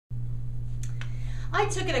I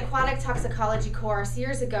took an aquatic toxicology course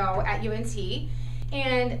years ago at UNT,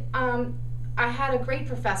 and I had a great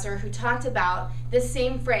professor who talked about this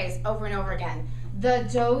same phrase over and over again: the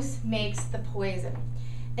dose makes the poison.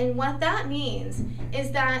 And what that means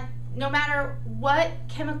is that no matter what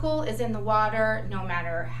chemical is in the water, no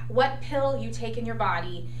matter what pill you take in your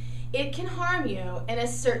body, it can harm you in a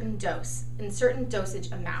certain dose, in a certain dosage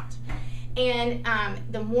amount. And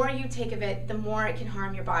the more you take of it, the more it can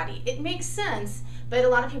harm your body. It makes sense, but a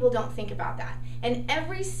lot of people don't think about that. And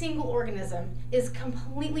every single organism is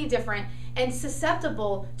completely different and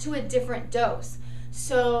susceptible to a different dose.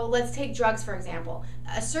 So let's take drugs, for example.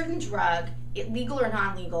 A certain drug, legal or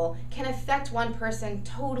non-legal, can affect one person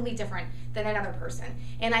totally different than another person.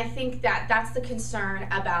 And I think that that's the concern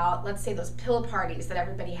about, let's say, those pill parties that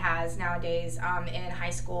everybody has nowadays in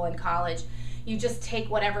high school and college. You just take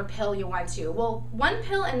whatever pill you want to. Well, one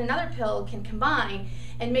pill and another pill can combine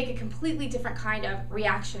and make a completely different kind of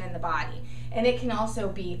reaction in the body. And it can also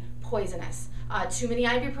be poisonous. Too many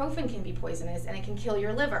ibuprofen can be poisonous, and it can kill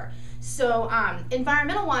your liver. So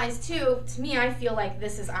environmental-wise, too, to me, I feel like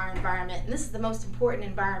this is our environment, and this is the most important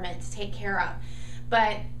environment to take care of.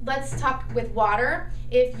 But let's talk with water.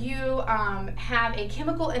 If you have a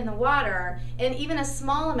chemical in the water, and even a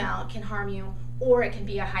small amount can harm you, or it can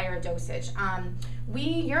be a higher dosage. We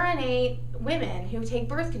urinate, women who take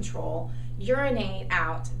birth control urinate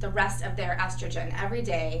out the rest of their estrogen every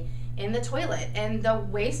day in the toilet, and the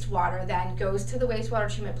wastewater then goes to the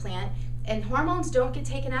wastewater treatment plant, and hormones don't get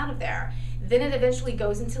taken out of there. Then it eventually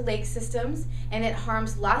goes into lake systems, and it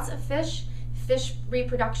harms lots of fish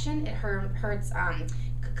reproduction. It hurts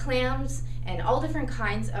clams and all different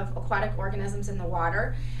kinds of aquatic organisms in the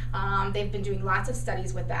water. They've been doing lots of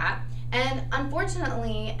studies with that. And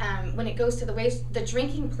unfortunately, when it goes to the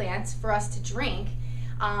drinking plants for us to drink,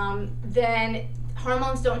 then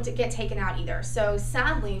hormones don't get taken out either. So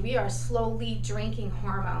sadly, we are slowly drinking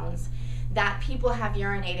hormones that people have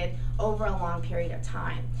urinated over a long period of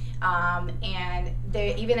time. And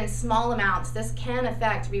even in small amounts, this can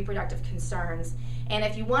affect reproductive concerns. And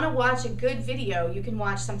if you want to watch a good video, you can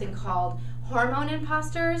watch something called Hormone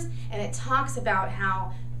Imposters, and it talks about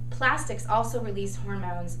how plastics also release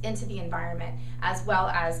hormones into the environment as well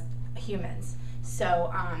as humans.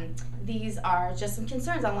 So these are just some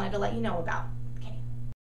concerns I wanted to let you know about.